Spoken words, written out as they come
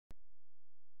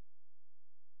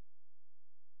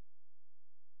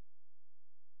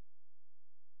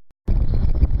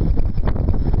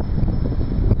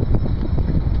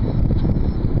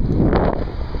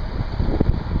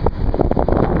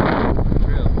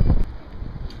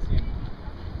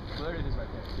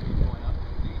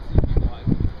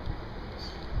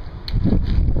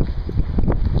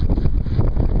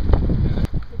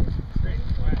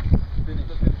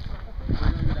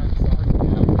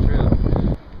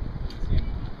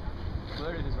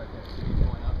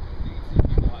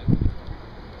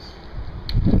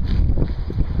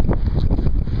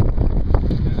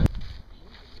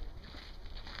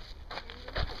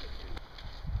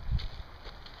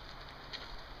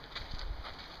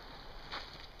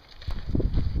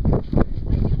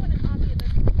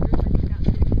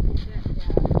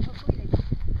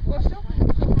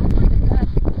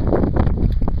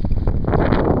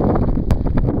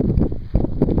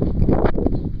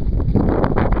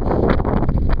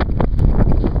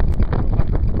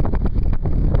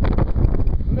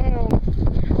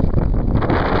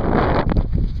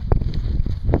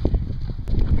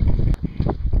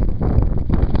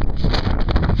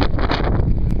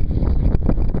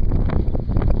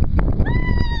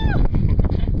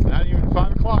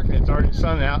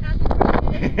sun out.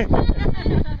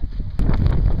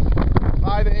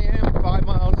 5 a.m., 5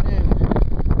 miles in.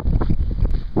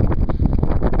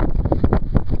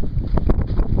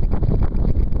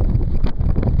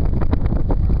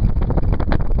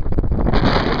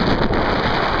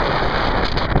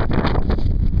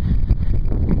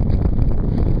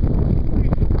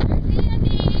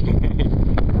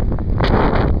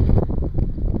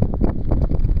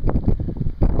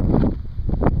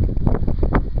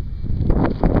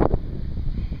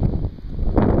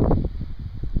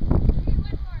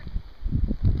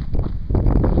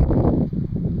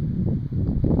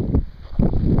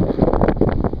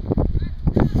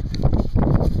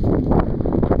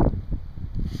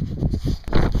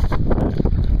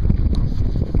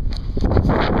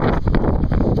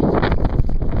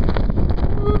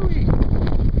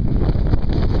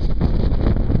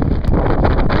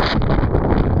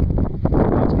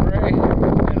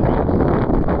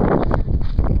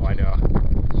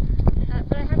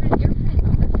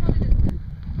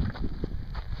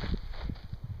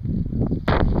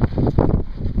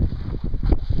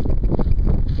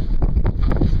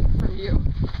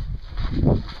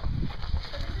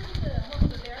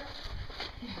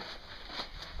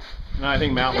 No, I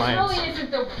think mountain lions. This really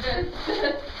isn't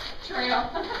the trail.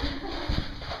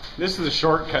 This is the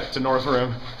shortcut to North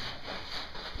Rim.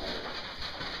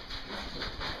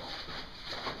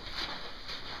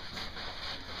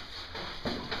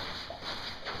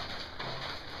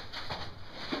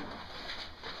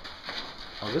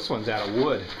 Oh, this one's out of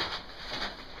wood.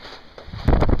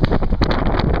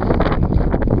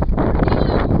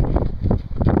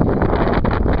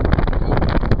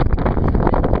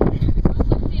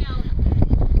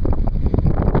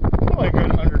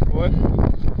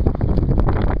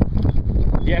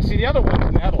 Yeah, see, the other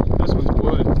one's metal. This one's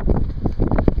wood.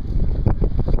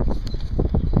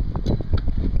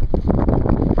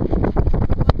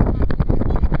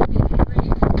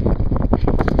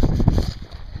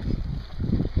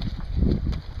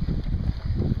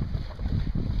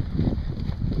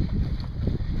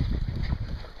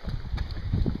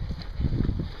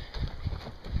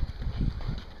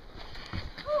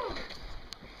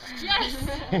 Yes!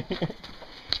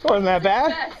 Wasn't that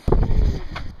bad? Yes.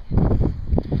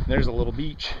 There's a little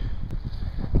beach.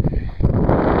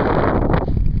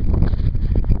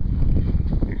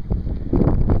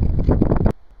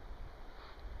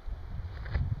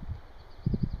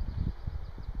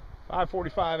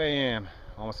 "5:45 a.m.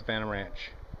 almost to Phantom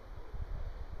Ranch.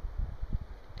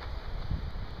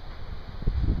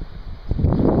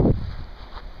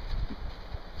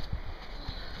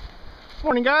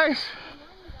 Morning, guys.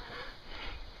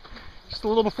 Just a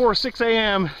little before 6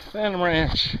 a.m. Phantom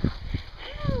Ranch.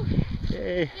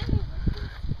 Yay.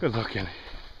 Good looking.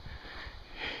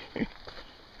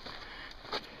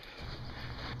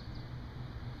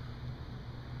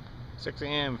 "6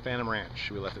 a.m. Phantom Ranch.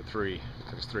 We left at 3.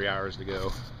 Took us 3 hours to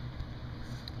go.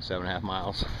 7.5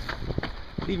 miles.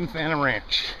 Leaving Phantom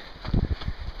Ranch.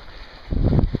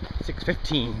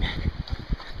 6:15.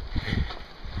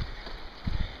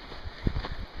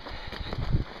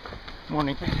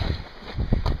 Morning.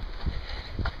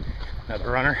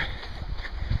 Another runner.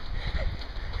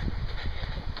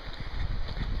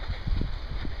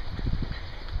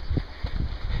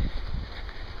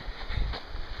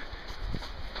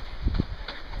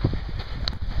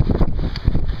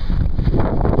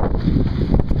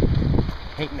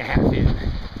 Eight and a half in.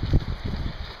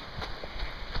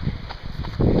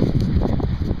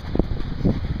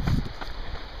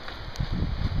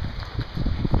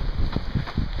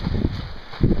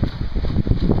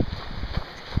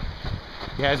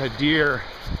 She has a deer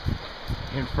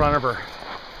in front of her,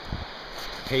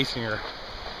 pacing her.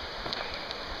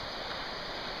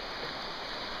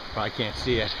 Probably can't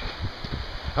see it.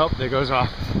 Oh, there goes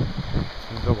off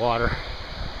into the water.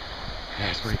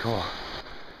 That's pretty cool.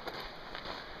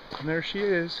 And there she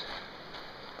is.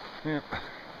 Yep.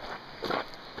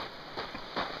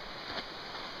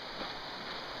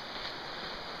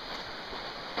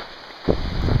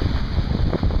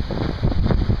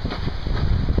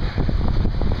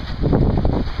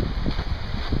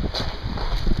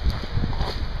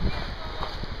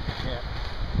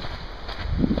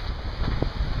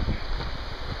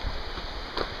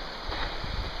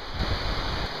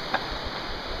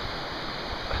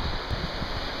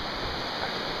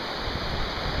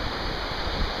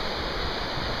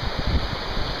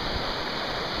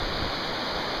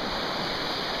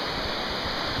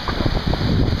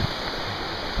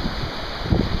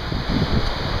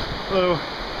 Hello.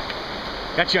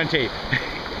 Got you on tape.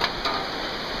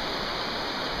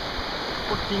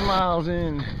 14 miles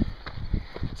in.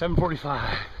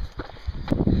 7:45.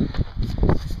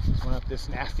 this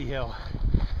nasty hill.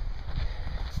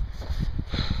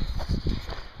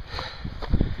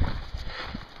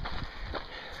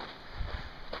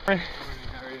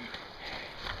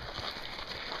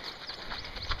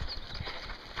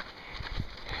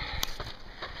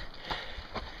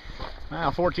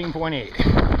 Mile 14.8.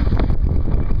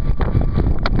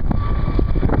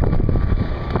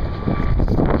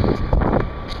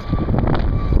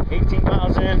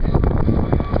 Miles in,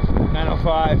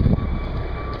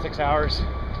 9:05, 6 hours.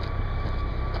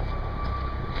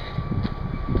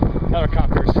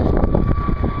 Helicopters.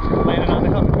 Landing on the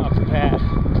helicopter pad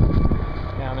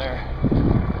down there.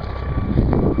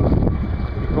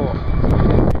 Pretty cool.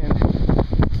 And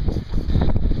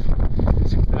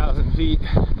 6,000 feet.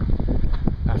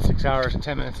 About 6 hours and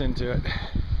 10 minutes into it.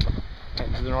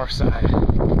 Heading to the north side.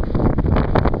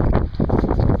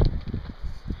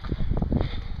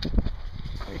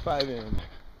 25 in,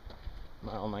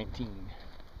 mile 19.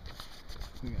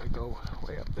 We gotta go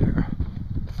way up there.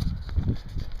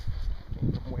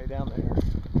 Came from way down there.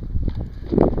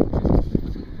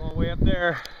 Going way up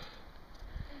there.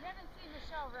 You haven't seen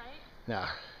Michelle, right? No.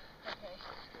 Okay.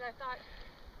 Because I thought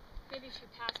maybe she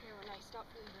passed me when I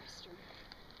stopped for the restroom.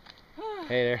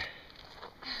 Hey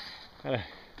there.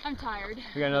 I'm tired.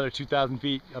 We got another 2,000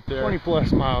 feet up there. 20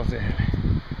 plus miles in.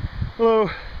 Hello.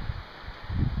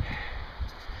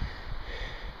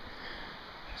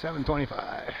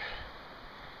 7:25.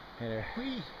 Hey there.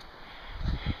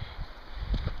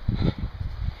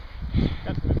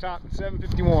 Got to the top at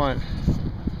 7:51.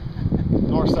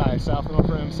 North side, south of North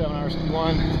Rim, 7 hours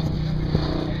 51.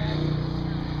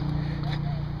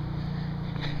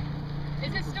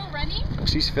 Is it still running?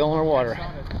 She's filling her water.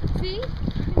 See?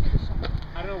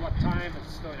 I don't know what time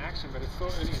it's still in action, but it's still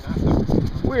running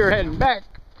enough. We're heading back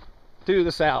to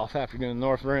the south after doing the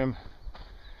North Rim.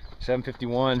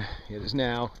 7:51. It is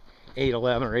now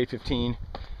 8:11 or 8:15.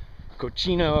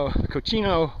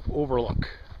 Cochino Overlook.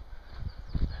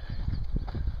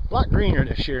 A lot greener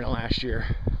this year than last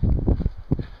year.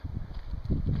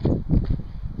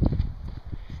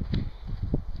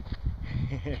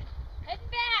 Heading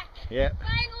back! Yep.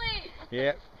 Finally!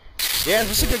 Yep. Yeah,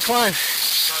 this is a good climb.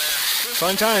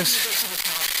 Fun times.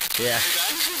 Yeah.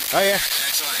 Oh yeah.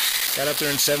 Excellent. Got up there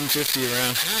in 7:50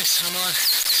 around. Nice. I'm on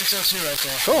 6:02 right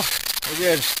there. Cool. We're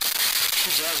good.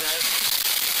 Good job, guys.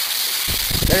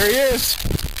 There he is.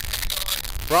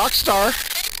 Rock star.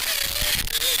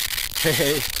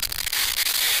 Hey.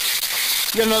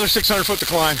 You got another 600 foot to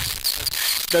climb.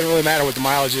 Doesn't really matter what the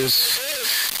mileage is.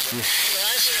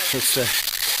 It's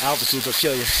altitude will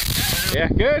kill you. Yeah,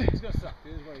 good. It's gonna suck.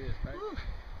 It is what it is, right?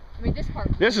 I mean, this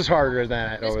part. This is harder than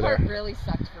that This over part there. really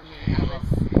sucked for me.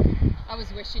 I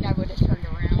was wishing I would have turned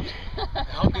around.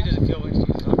 How good does it feel when you use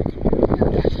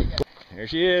it? There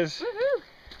she is. Woohoo!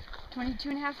 22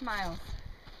 and a half miles.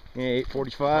 Yeah,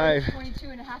 8:45. 22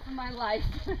 and a half of my life.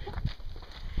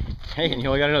 Hey, and you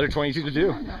only got another 22 to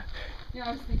do. I know. You know,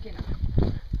 I was thinking,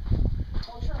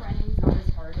 ultra running is not as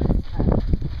hard as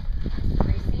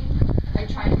racing. I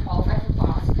tried to qualify for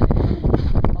Boston.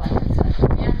 Well, I was like,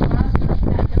 man, when I was going up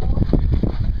that hill,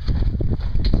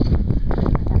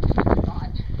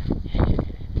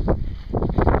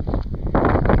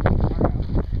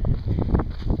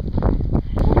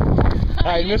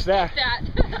 I missed that. That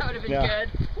would have been Yeah. good.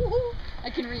 Woohoo. I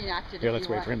can reenact it. Here, if let's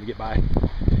you wait want. for him to get by.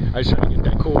 I just trying to get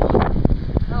that cool.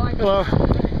 Oh, I Hello.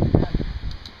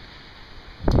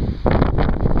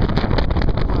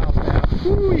 Miles now.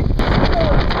 Woo-wee.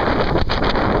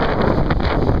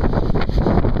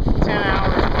 10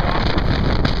 hours.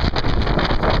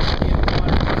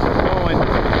 Going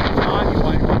on, you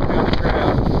want to go down the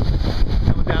trail.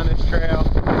 Coming down this trail.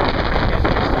 And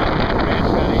then stop at the ranch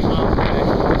about 8 miles away.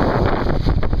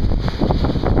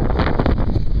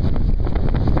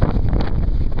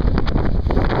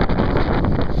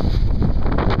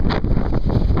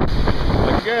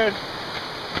 Looking good.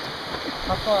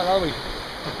 How far are we?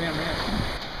 Damn man.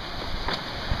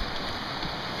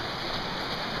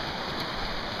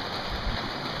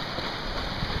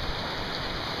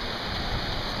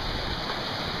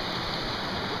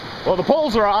 Well, the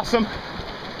poles are awesome.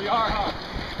 We are, huh?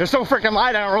 They're so freaking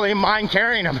light, I don't really mind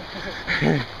carrying them.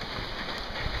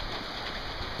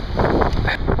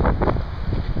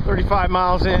 35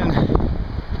 miles in,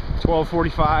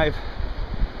 12:45.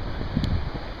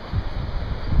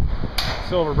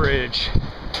 Silver Bridge.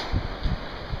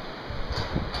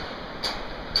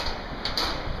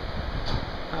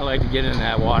 I like to get in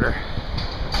that water.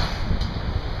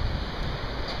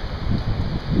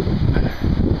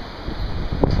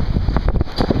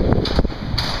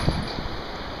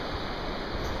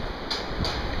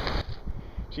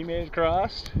 She made it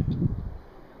across.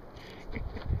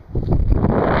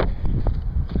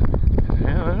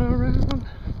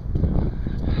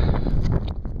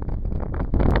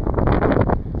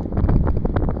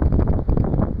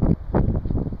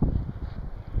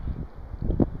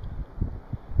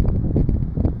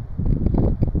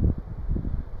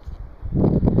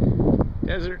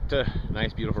 desert to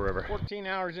nice beautiful river. 14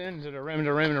 hours into the rim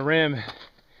to rim to rim.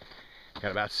 Got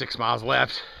about 6 miles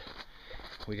left.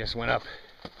 We just went up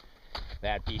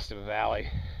that beast of a valley.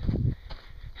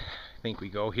 I think we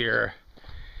go here,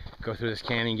 go through this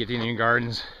canyon, get to Indian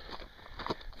Gardens,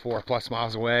 4+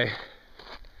 miles away.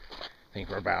 I think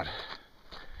we're about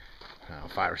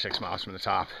 5 or 6 miles from the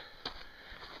top.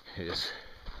 It is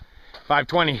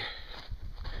 5:20.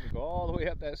 We go all the way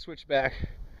up that switchback,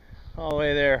 all the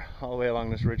way there, all the way along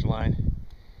this ridge line,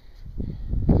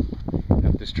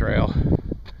 up this trail.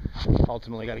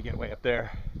 Ultimately got to get way up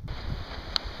there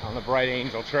on the Bright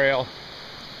Angel Trail.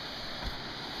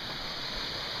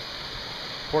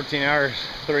 14 hours,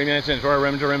 30 minutes into our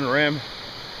rim to rim to rim.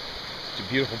 It's a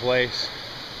beautiful place.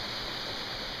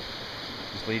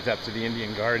 Just leads up to the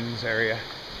Indian Gardens area.